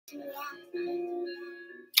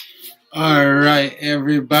Alright,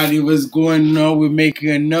 everybody, what's going on? We're making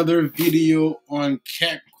another video on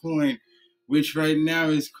Catcoin, which right now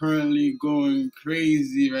is currently going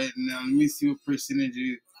crazy right now. Let me see what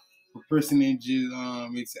percentages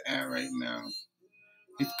it's at right now.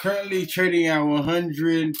 It's currently trading at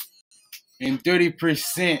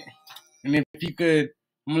 130%. And if you could,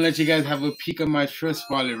 I'm gonna let you guys have a peek of my trust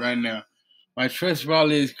wallet right now. My trust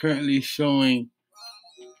wallet is currently showing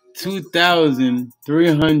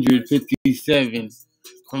 2,357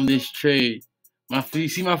 from this trade. You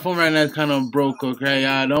see my phone right now is kind of broke, okay?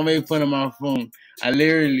 Don't make fun of my phone. I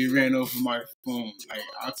literally ran over my phone. Like,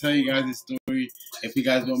 I'll tell you guys the story. If you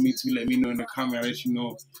guys want me to, let me know in the comment. I'll let you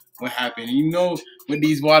know what happened. You know, with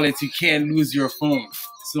these wallets, you can't lose your phone.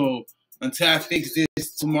 So until I fix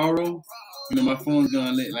this tomorrow, you know, my phone's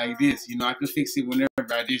gonna look like this. You know, I can fix it whenever.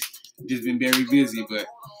 I just been very busy, but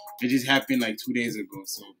it just happened like 2 days ago.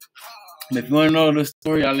 So if you want to know the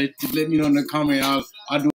story, let me know in the comment. I'll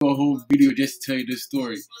do a whole video just to tell you the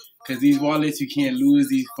story. Because these wallets, you can't lose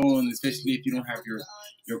these phones, especially if you don't have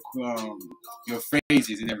your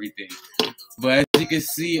phrases and everything. But as you can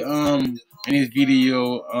see in this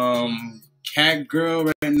video,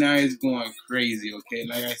 Catgirl right now is going crazy. Okay,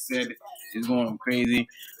 like I said, it's going crazy.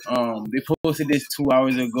 They posted this 2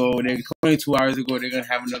 hours ago. 22 hours ago, they're gonna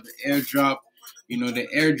have another airdrop. You know, the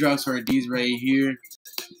airdrops are these right here.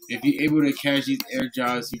 If you're able to catch these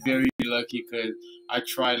airdrops, you're very lucky, because I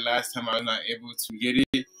tried last time, I was not able to get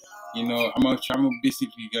it. You know, I'm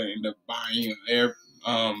basically gonna end up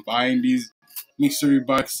buying these mystery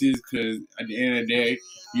boxes, because at the end of the day,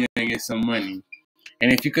 you're gonna get some money.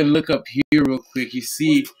 And if you could look up here real quick, you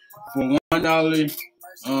see for $1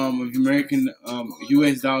 of American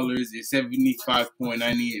US dollars is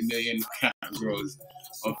 75.98 million Catgirls.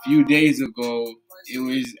 A few days ago, it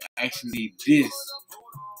was actually this.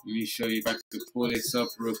 Let me show you if I could pull this up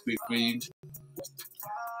real quick for you.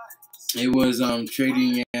 It was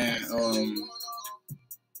trading at let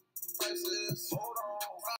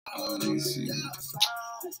me see,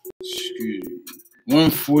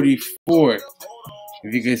 144.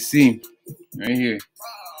 If you can see right here,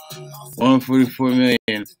 144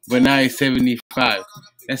 million, but now it's 75.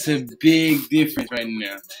 That's a big difference right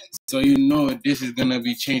now. So you know this is gonna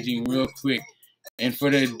be changing real quick. And for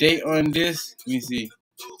the date on this, let me see.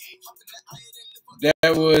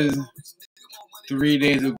 That was 3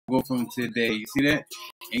 days ago from today. You see that?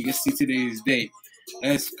 And you can see today's date.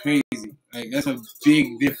 That's crazy. Like, that's a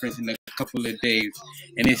big difference in a couple of days.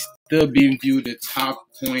 And it's still being viewed the top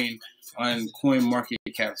coin on coin market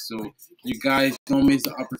cap. So you guys don't miss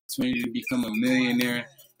the opportunity to become a millionaire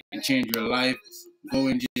and change your life. Go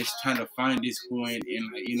and just try to find this coin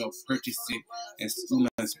and, you know, purchase it as soon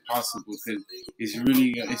as possible, because it's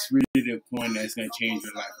really the coin that's gonna change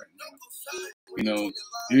your life right now. You know,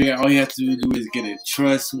 all you have to do is get a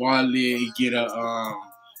trust wallet, get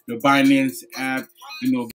the Binance app.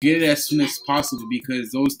 You know, get it as soon as possible,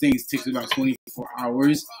 because those things take about 24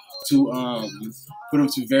 hours to put them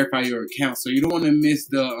to verify your account. So you don't want to miss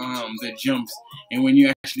the jumps. And when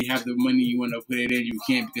you actually have the money you want to put it in, you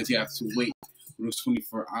can't, because you have to wait for those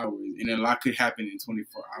 24 hours. And a lot could happen in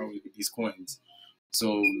 24 hours with these coins.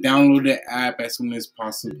 So download the app as soon as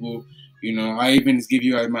possible. You know, I even give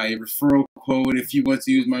you my referral code if you want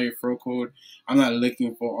to use my referral code. I'm not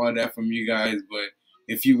looking for all that from you guys, but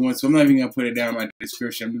if you want to, I'm not even gonna put it down in my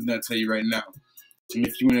description. I'm just gonna tell you right now. And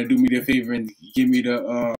if you want to do me the favor and give me the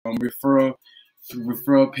referral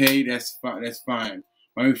pay, that's fine.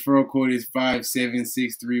 My referral code is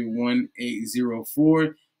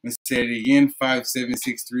 576311804. Let's say it again,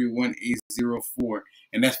 576311804.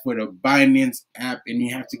 And that's for the Binance app. And you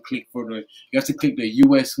have to click the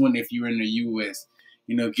US one if you're in the US.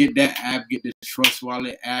 You know, get that app, get the Trust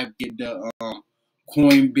Wallet app, get the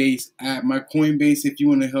Coinbase app. My Coinbase, if you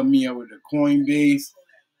want to help me out with the Coinbase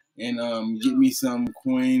and get me some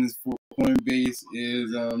coins for Coinbase, is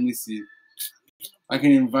let me see. I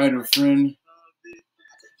can invite a friend.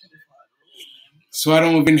 So I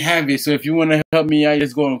don't even have it. So if you want to help me out,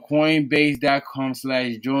 just go on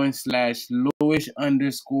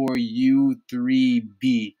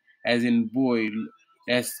coinbase.com/join/Louis_U3B, as in boy.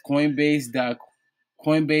 That's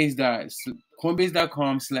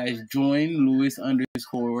coinbase.com/join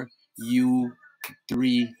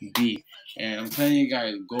Louis_U3B. And I'm telling you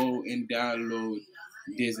guys, go and download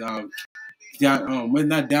this well,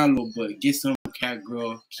 not download, but get some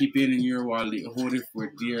Catgirl, keep it in your wallet, hold it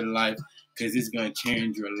for dear life, because it's gonna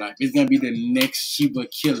change your life. It's gonna be the next SHIBA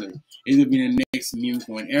killer. It's gonna be the next meme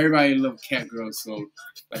coin. Everybody loves Catgirl, so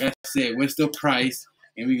like I said, what's the price?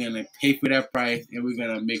 And we're gonna pay for that price, and we're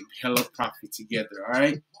gonna make hella profit together. All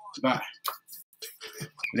right. But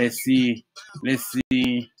let's see.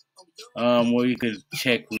 What you could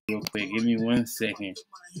check real quick. Give me 1 second.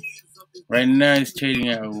 Right now it's trading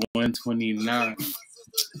at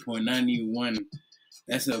 129.91.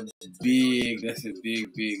 That's a big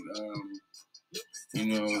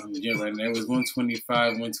jump right now. It was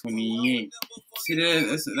 125, 128. See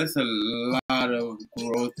that? That's a lot of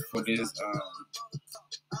growth for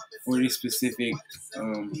this specific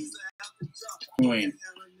coin.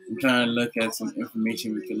 I'm trying to look at some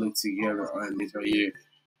information we can look together on this right here.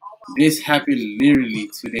 This happened literally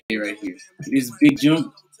today right here. This big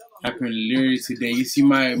jump happened literally today. You see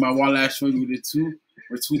my wallet I showed you the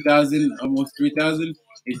 2,000, almost 3,000.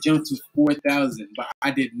 It jumped to 4,000, but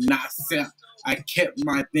I did not sell. I kept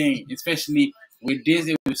my thing, especially with this.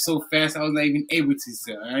 It was so fast, I was not even able to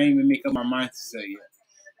sell. I didn't even make up my mind to sell yet.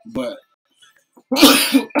 But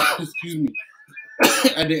excuse me.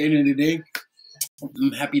 At the end of the day,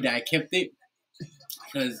 I'm happy that I kept it,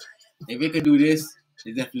 because if it could do this,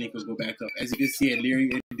 it definitely could go back up. As you can see, it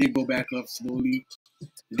did go back up slowly.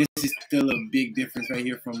 This is still a big difference right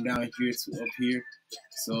here from down here to up here.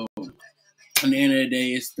 So at the end of the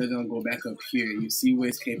day, it's still gonna go back up here. You see what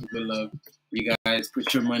it's capable of. You guys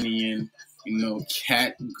put your money in.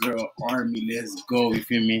 Catgirl Army, let's go. You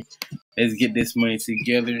feel me? Let's get this money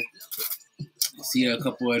together. See a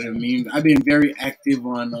couple of the memes. I've been very active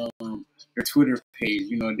on their Twitter page.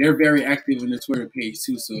 They're very active in the Twitter page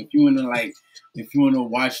too. So if you wanna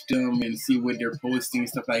watch them and see what they're posting and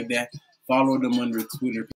stuff like that, follow them on their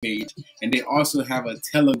Twitter page. And they also have a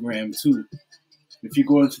Telegram too. If you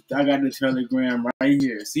go into, I got the Telegram right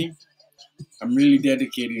here. See, I'm really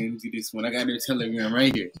dedicated into this one. I got their Telegram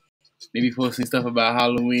right here. They be posting stuff about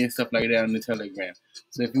Halloween and stuff like that on the Telegram.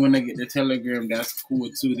 So if you want to get the Telegram, that's cool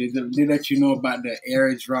too. They let you know about the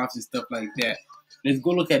airdrops and stuff like that. Let's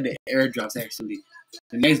go look at the airdrops actually.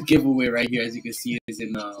 The next giveaway right here, as you can see, is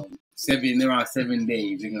in around 7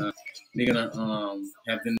 days. They're gonna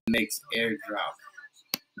have the next airdrop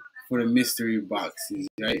for the mystery boxes,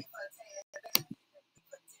 right?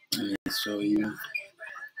 Let me show you.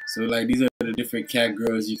 So like these are the different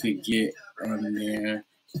Catgirls you could get on there.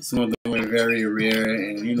 Some of them are very rare,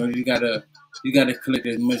 and you gotta collect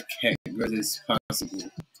as much Catgirls as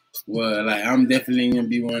possible. Well, like I'm definitely gonna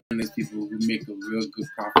be one of those people who make a real good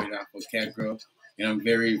profit out of Catgirl, and I'm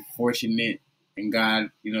very fortunate, and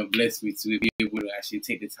God, blessed me to be able to actually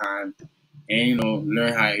take the time and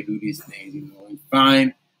learn how to do these things. And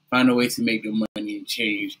find a way to make the money and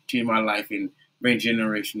change my life and bring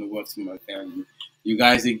generational wealth to my family. You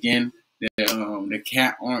guys, again, the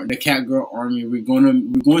Catgirl Army. We're going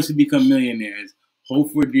to become millionaires.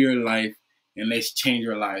 Hope for dear life, and let's change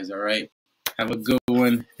our lives. All right. Have a good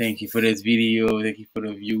one. Thank you for this video. Thank you for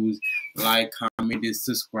the views. Like, comment, and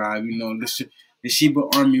subscribe. The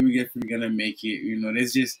SHIBA Army. We're gonna make it.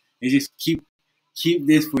 Let's just keep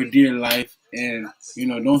this for dear life, and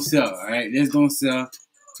don't sell. All right. Let's don't sell.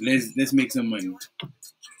 Let's make some money.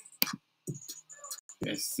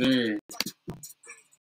 Yes, sir.